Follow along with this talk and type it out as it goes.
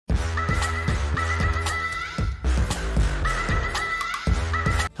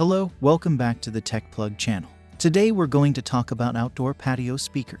Hello, welcome back to the Tech Plug channel. Today we're going to talk about outdoor patio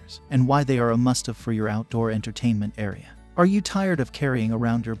speakers and why they are a must-have for your outdoor entertainment area. Are you tired of carrying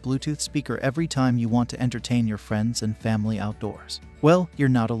around your Bluetooth speaker every time you want to entertain your friends and family outdoors? Well, you're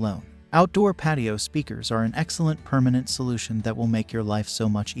not alone. Outdoor patio speakers are an excellent permanent solution that will make your life so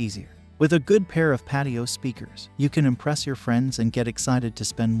much easier. With a good pair of patio speakers, you can impress your friends and get excited to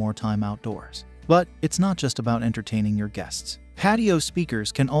spend more time outdoors. But it's not just about entertaining your guests. Patio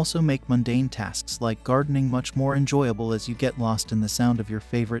speakers can also make mundane tasks like gardening much more enjoyable as you get lost in the sound of your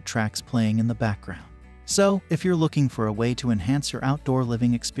favorite tracks playing in the background. So, if you're looking for a way to enhance your outdoor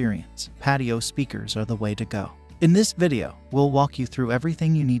living experience, patio speakers are the way to go. In this video, we'll walk you through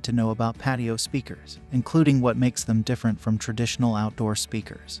everything you need to know about patio speakers, including what makes them different from traditional outdoor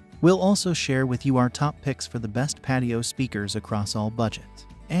speakers. We'll also share with you our top picks for the best patio speakers across all budgets.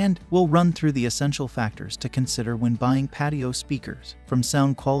 And we'll run through the essential factors to consider when buying patio speakers, from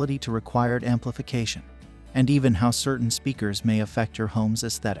sound quality to required amplification, and even how certain speakers may affect your home's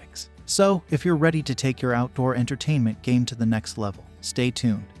aesthetics. So, if you're ready to take your outdoor entertainment game to the next level, stay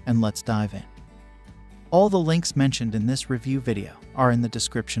tuned and let's dive in. All the links mentioned in this review video are in the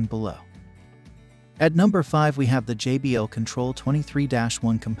description below. At number 5 we have the JBL Control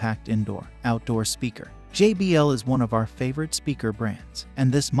 23-1 Compact Indoor Outdoor Speaker. JBL is one of our favorite speaker brands,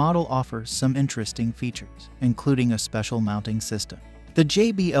 and this model offers some interesting features, including a special mounting system. The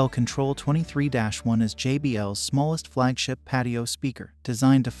JBL Control 23-1 is JBL's smallest flagship patio speaker,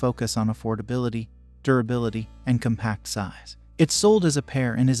 designed to focus on affordability, durability, and compact size. It's sold as a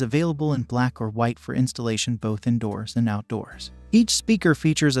pair and is available in black or white for installation both indoors and outdoors. Each speaker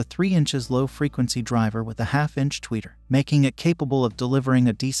features a 3 inches low-frequency driver with a 1/2-inch tweeter, making it capable of delivering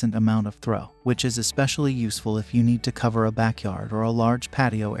a decent amount of throw, which is especially useful if you need to cover a backyard or a large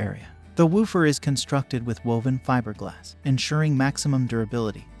patio area. The woofer is constructed with woven fiberglass, ensuring maximum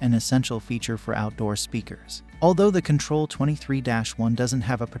durability, an essential feature for outdoor speakers. Although the Control 23-1 doesn't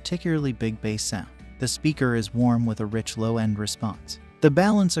have a particularly big bass sound, the speaker is warm with a rich low-end response. The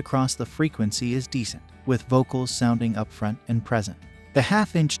balance across the frequency is decent, with vocals sounding upfront and present. The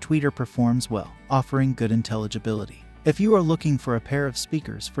 1/2-inch tweeter performs well, offering good intelligibility. If you are looking for a pair of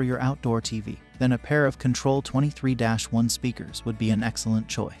speakers for your outdoor TV, then a pair of Control 23-1 speakers would be an excellent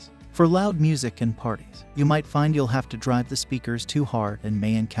choice. For loud music and parties, you might find you'll have to drive the speakers too hard and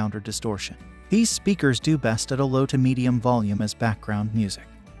may encounter distortion. These speakers do best at a low to medium volume as background music.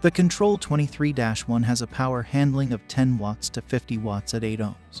 The Control 23-1 has a power handling of 10 watts to 50 watts at 8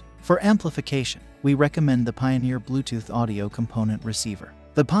 ohms. For amplification, we recommend the Pioneer Bluetooth Audio Component Receiver.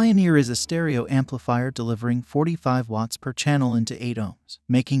 The Pioneer is a stereo amplifier delivering 45 watts per channel into 8 ohms,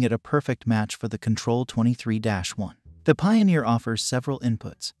 making it a perfect match for the Control 23-1. The Pioneer offers several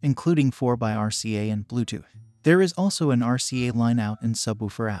inputs, including 4x-RCA and Bluetooth. There is also an RCA line out and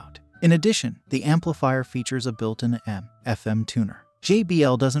subwoofer out. In addition, the amplifier features a built-in AM/FM tuner.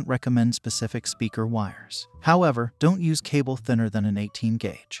 JBL doesn't recommend specific speaker wires. However, don't use cable thinner than an 18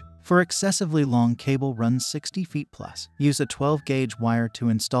 gauge. For excessively long cable runs 60 feet plus, use a 12 gauge wire to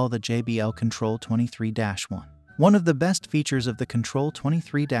install the JBL Control 23-1. One of the best features of the Control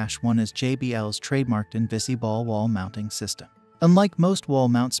 23-1 is JBL's trademarked Invisiball wall mounting system. Unlike most wall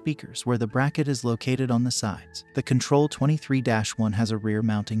mount speakers where the bracket is located on the sides, the Control 23-1 has a rear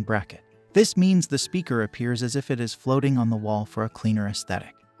mounting bracket. This means the speaker appears as if it is floating on the wall for a cleaner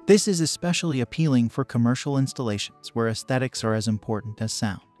aesthetic. This is especially appealing for commercial installations where aesthetics are as important as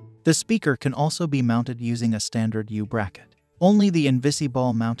sound. The speaker can also be mounted using a standard U bracket. Only the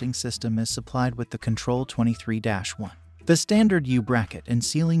Invisiball mounting system is supplied with the Control 23-1. The standard U bracket and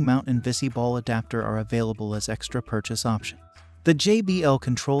ceiling mount Invisiball adapter are available as extra purchase options. The JBL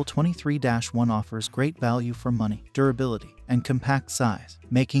Control 23-1 offers great value for money, durability, and compact size,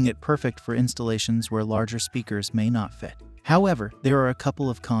 making it perfect for installations where larger speakers may not fit. However, there are a couple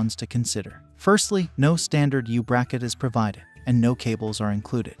of cons to consider. Firstly, no standard U bracket is provided, and no cables are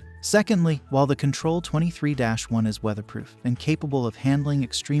included. Secondly, while the Control 23-1 is weatherproof and capable of handling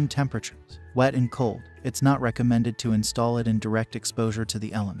extreme temperatures, wet and cold, it's not recommended to install it in direct exposure to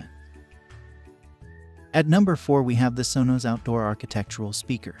the elements. At number 4 we have the Sonos Outdoor Architectural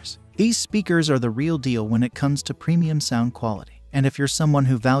Speakers. These speakers are the real deal when it comes to premium sound quality, and if you're someone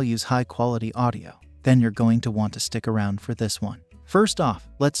who values high-quality audio, then you're going to want to stick around for this one. First off,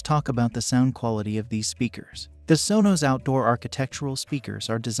 let's talk about the sound quality of these speakers. The Sonos Outdoor Architectural Speakers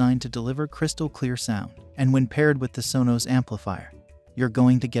are designed to deliver crystal clear sound, and when paired with the Sonos amplifier, you're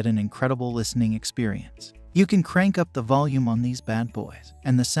going to get an incredible listening experience. You can crank up the volume on these bad boys,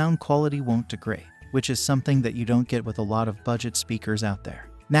 and the sound quality won't degrade, which is something that you don't get with a lot of budget speakers out there.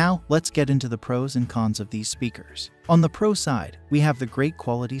 Now, let's get into the pros and cons of these speakers. On the pro side, we have the great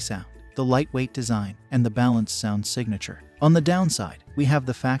quality sound, the lightweight design, and the balanced sound signature. On the downside, we have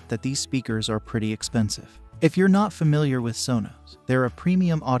the fact that these speakers are pretty expensive. If you're not familiar with Sonos, they're a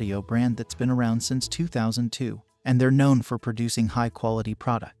premium audio brand that's been around since 2002, and they're known for producing high-quality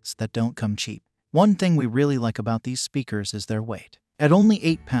products that don't come cheap. One thing we really like about these speakers is their weight. At only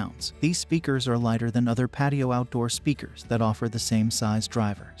 8 pounds, these speakers are lighter than other patio outdoor speakers that offer the same size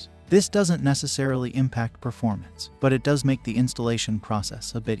drivers. This doesn't necessarily impact performance, but it does make the installation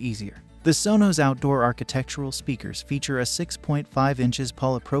process a bit easier. The Sonos outdoor architectural speakers feature a 6.5 inches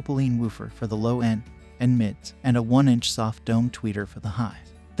polypropylene woofer for the low end and mids, and a 1-inch soft dome tweeter for the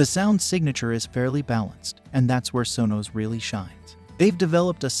highs. The sound signature is fairly balanced, and that's where Sonos really shines. They've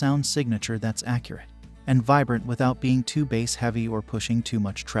developed a sound signature that's accurate and vibrant without being too bass heavy or pushing too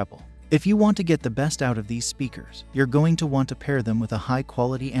much treble. If you want to get the best out of these speakers, you're going to want to pair them with a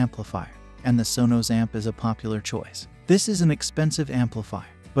high-quality amplifier, and the Sonos amp is a popular choice. This is an expensive amplifier,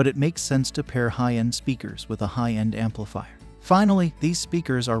 but it makes sense to pair high-end speakers with a high-end amplifier. Finally, these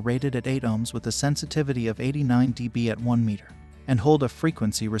speakers are rated at 8 ohms with a sensitivity of 89 dB at 1 meter and hold a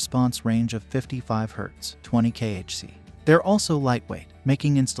frequency response range of 55 Hz, 20 kHz. They're also lightweight,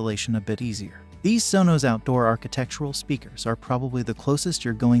 making installation a bit easier. These Sonos outdoor architectural speakers are probably the closest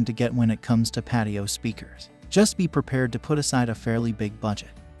you're going to get when it comes to patio speakers. Just be prepared to put aside a fairly big budget.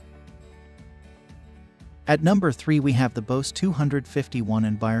 At number 3, we have the Bose 251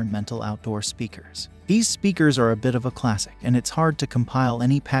 environmental outdoor speakers. These speakers are a bit of a classic, and it's hard to compile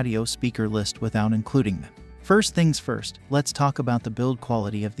any patio speaker list without including them. First things first, let's talk about the build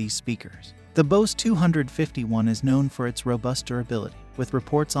quality of these speakers. The Bose 251 is known for its robust durability, with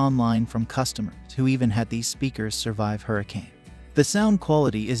reports online from customers who even had these speakers survive hurricane. The sound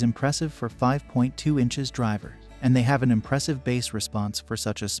quality is impressive for 5.2 inches drivers, and they have an impressive bass response for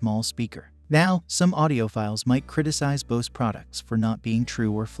such a small speaker. Now, some audiophiles might criticize Bose products for not being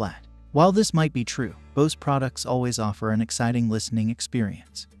true or flat. While this might be true, Bose products always offer an exciting listening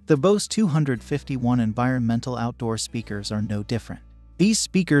experience. The Bose 251 environmental outdoor speakers are no different. These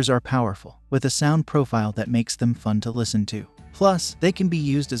speakers are powerful, with a sound profile that makes them fun to listen to. Plus, they can be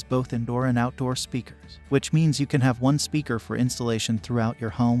used as both indoor and outdoor speakers, which means you can have one speaker for installation throughout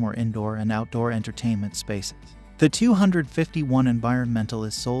your home or indoor and outdoor entertainment spaces. The 251 environmental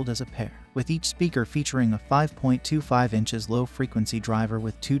is sold as a pair, with each speaker featuring a 5.25 inches low-frequency driver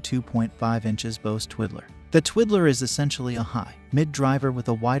with two 2.5 inches Bose Twiddler. The Twiddler is essentially a high, mid driver with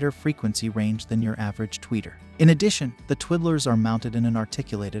a wider frequency range than your average tweeter. In addition, the Twiddlers are mounted in an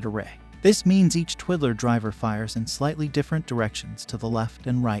articulated array. This means each Twiddler driver fires in slightly different directions to the left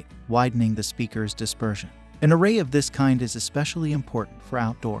and right, widening the speaker's dispersion. An array of this kind is especially important for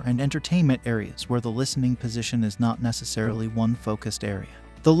outdoor and entertainment areas where the listening position is not necessarily one focused area.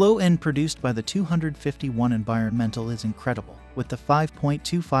 The low end produced by the 251 environmental is incredible, with the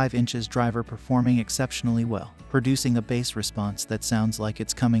 5.25 inches driver performing exceptionally well, producing a bass response that sounds like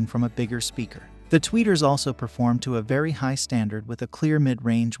it's coming from a bigger speaker. The tweeters also perform to a very high standard with a clear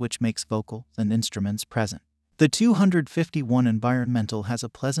mid-range which makes vocals and instruments present. The 251 environmental has a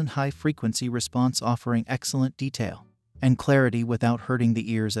pleasant high-frequency response offering excellent detail and clarity without hurting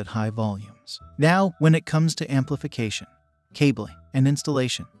the ears at high volumes. Now, when it comes to amplification, cabling, and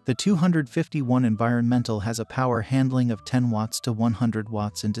installation, the 251 environmental has a power handling of 10 watts to 100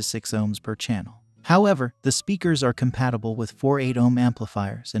 watts into 6 ohms per channel. However, the speakers are compatible with 4 8-ohm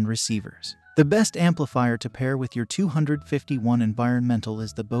amplifiers and receivers. The best amplifier to pair with your 251 environmental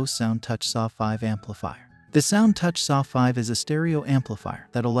is the Bose SoundTouch SAW5 amplifier. The SoundTouch SAW5 is a stereo amplifier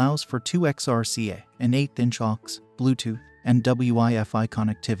that allows for 2 XRCA, an 1/8-inch aux, Bluetooth, and Wi-Fi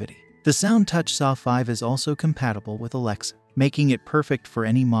connectivity. The SoundTouch SAW5 is also compatible with Alexa, making it perfect for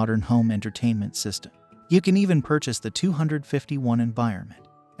any modern home entertainment system. You can even purchase the 251 environment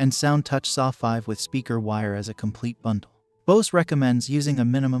and SoundTouch SAW5 with speaker wire as a complete bundle. Bose recommends using a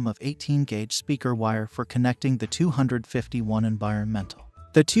minimum of 18-gauge speaker wire for connecting the 251 environmental.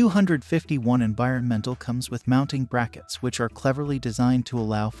 The 251 environmental comes with mounting brackets which are cleverly designed to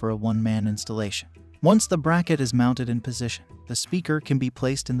allow for a one-man installation. Once the bracket is mounted in position, the speaker can be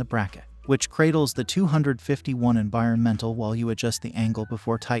placed in the bracket, which cradles the 251 environmental while you adjust the angle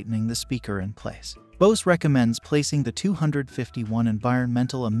before tightening the speaker in place. Bose recommends placing the 251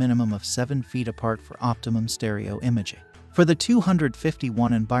 environmental a minimum of 7 feet apart for optimum stereo imaging. For the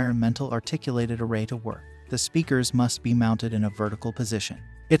 251 environmental articulated array to work, the speakers must be mounted in a vertical position.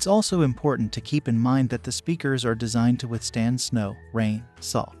 It's also important to keep in mind that the speakers are designed to withstand snow, rain,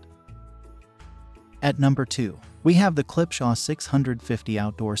 salt. At number 2, we have the Klipsch A650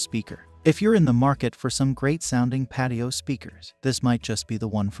 outdoor speaker. If you're in the market for some great sounding patio speakers, this might just be the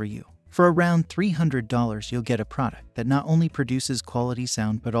one for you. For around $300, you'll get a product that not only produces quality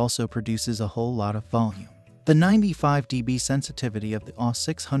sound but also produces a whole lot of volume. The 95 dB sensitivity of the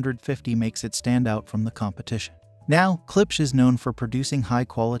AW650 makes it stand out from the competition. Now, Klipsch is known for producing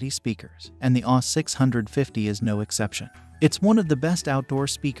high-quality speakers, and the AW650 is no exception. It's one of the best outdoor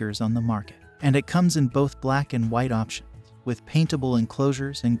speakers on the market, and it comes in both black and white options, with paintable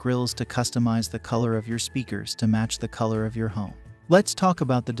enclosures and grills to customize the color of your speakers to match the color of your home. Let's talk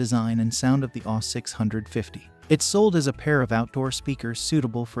about the design and sound of the AW650. It's sold as a pair of outdoor speakers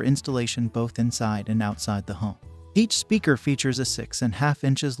suitable for installation both inside and outside the home. Each speaker features a 6.5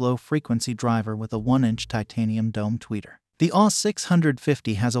 inches low-frequency driver with a 1-inch titanium dome tweeter. The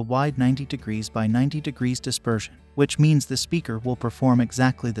AW650 has a wide 90 degrees by 90 degrees dispersion, which means the speaker will perform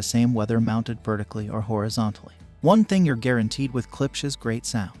exactly the same whether mounted vertically or horizontally. One thing you're guaranteed with Klipsch is great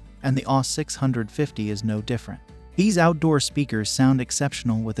sound, and the AW650 is no different. These outdoor speakers sound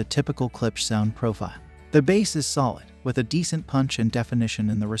exceptional with a typical Klipsch sound profile. The bass is solid, with a decent punch and definition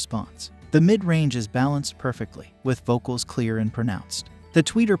in the response. The mid-range is balanced perfectly, with vocals clear and pronounced. The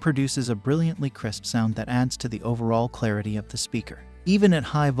tweeter produces a brilliantly crisp sound that adds to the overall clarity of the speaker. Even at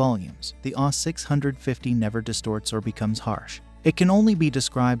high volumes, the AW650 never distorts or becomes harsh. It can only be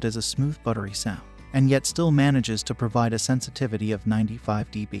described as a smooth, buttery sound, and yet still manages to provide a sensitivity of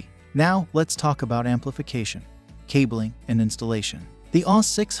 95 dB. Now, let's talk about amplification, cabling, and installation. The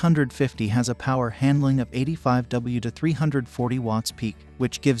AW650 has a power handling of 85 W to 340 watts peak,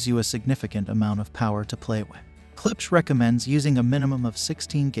 which gives you a significant amount of power to play with. Klipsch recommends using a minimum of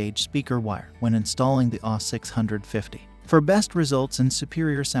 16-gauge speaker wire when installing the AW650. For best results and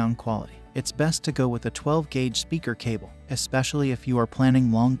superior sound quality, it's best to go with a 12-gauge speaker cable, especially if you are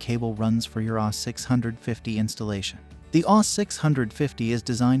planning long cable runs for your AW650 installation. The AW650 is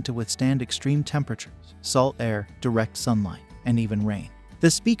designed to withstand extreme temperatures, salt air, direct sunlight, and even rain.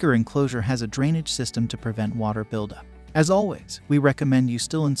 The speaker enclosure has a drainage system to prevent water buildup. As always, we recommend you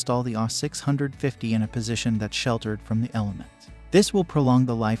still install the AW650 in a position that's sheltered from the elements. This will prolong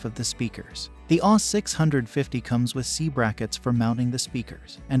the life of the speakers. The AW650 comes with C brackets for mounting the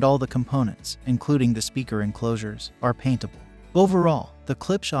speakers, and all the components, including the speaker enclosures, are paintable. Overall, the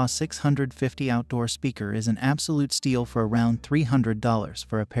Klipsch AW650 outdoor speaker is an absolute steal for around $300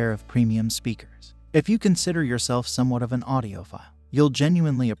 for a pair of premium speakers. If you consider yourself somewhat of an audiophile, you'll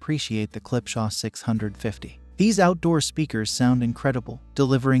genuinely appreciate the Klipsch AW650. These outdoor speakers sound incredible,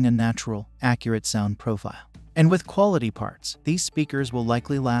 delivering a natural, accurate sound profile. And with quality parts, these speakers will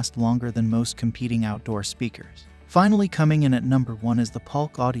likely last longer than most competing outdoor speakers. Finally, coming in at number 1 is the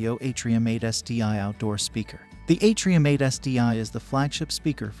Polk Audio Atrium 8 SDI outdoor speaker. The Atrium 8 SDI is the flagship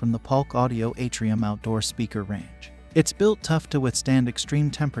speaker from the Polk Audio Atrium outdoor speaker range. It's built tough to withstand extreme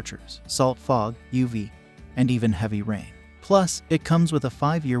temperatures, salt fog, UV, and even heavy rain. Plus, it comes with a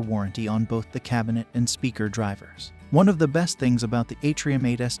 5-year warranty on both the cabinet and speaker drivers. One of the best things about the Atrium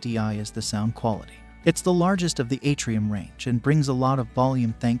 8 SDI is the sound quality. It's the largest of the Atrium range and brings a lot of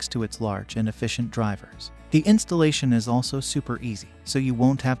volume thanks to its large and efficient drivers. The installation is also super easy, so you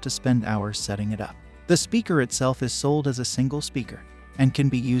won't have to spend hours setting it up. The speaker itself is sold as a single speaker and can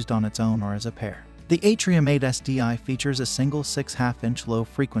be used on its own or as a pair. The Atrium 8 SDI features a single 6.5-inch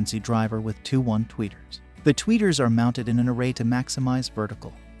low-frequency driver with two 1 tweeters. The tweeters are mounted in an array to maximize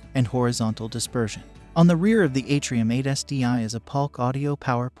vertical and horizontal dispersion. On the rear of the Atrium 8 SDI is a Polk Audio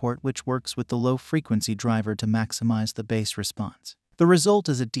power port which works with the low-frequency driver to maximize the bass response. The result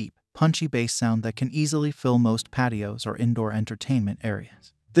is a deep, punchy bass sound that can easily fill most patios or indoor entertainment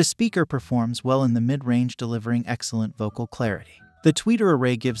areas. The speaker performs well in the mid-range, delivering excellent vocal clarity. The tweeter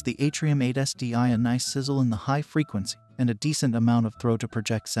array gives the Atrium 8 SDI a nice sizzle in the high frequency and a decent amount of throw to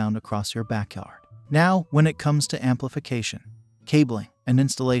project sound across your backyard. Now, when it comes to amplification, cabling, and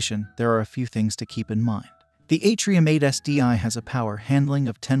installation, there are a few things to keep in mind. The Atrium 8 SDI has a power handling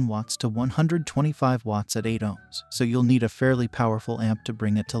of 10 watts to 125 watts at 8 ohms, so you'll need a fairly powerful amp to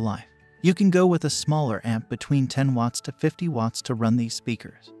bring it to life. You can go with a smaller amp between 10 watts to 50 watts to run these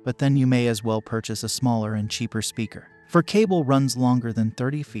speakers, but then you may as well purchase a smaller and cheaper speaker. For cable runs longer than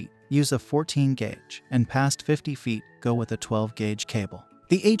 30 feet, use a 14-gauge, and past 50 feet, go with a 12-gauge cable.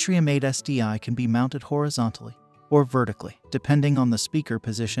 The Atrium 8 SDI can be mounted horizontally or vertically, depending on the speaker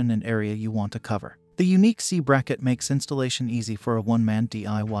position and area you want to cover. The unique C bracket makes installation easy for a one-man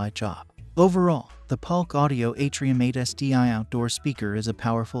DIY job. Overall, the Polk Audio Atrium 8 SDI outdoor speaker is a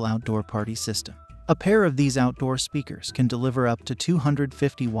powerful outdoor party system. A pair of these outdoor speakers can deliver up to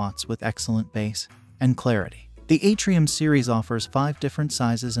 250 watts with excellent bass and clarity. The Atrium series offers 5 different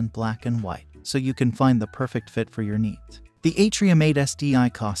sizes in black and white, so you can find the perfect fit for your needs. The Atrium 8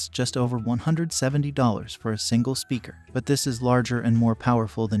 SDI costs just over $170 for a single speaker, but this is larger and more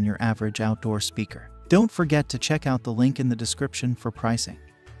powerful than your average outdoor speaker. Don't forget to check out the link in the description for pricing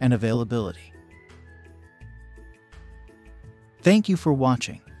and availability. Thank you for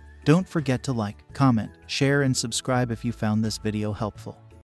watching. Don't forget to like, comment, share, and subscribe if you found this video helpful.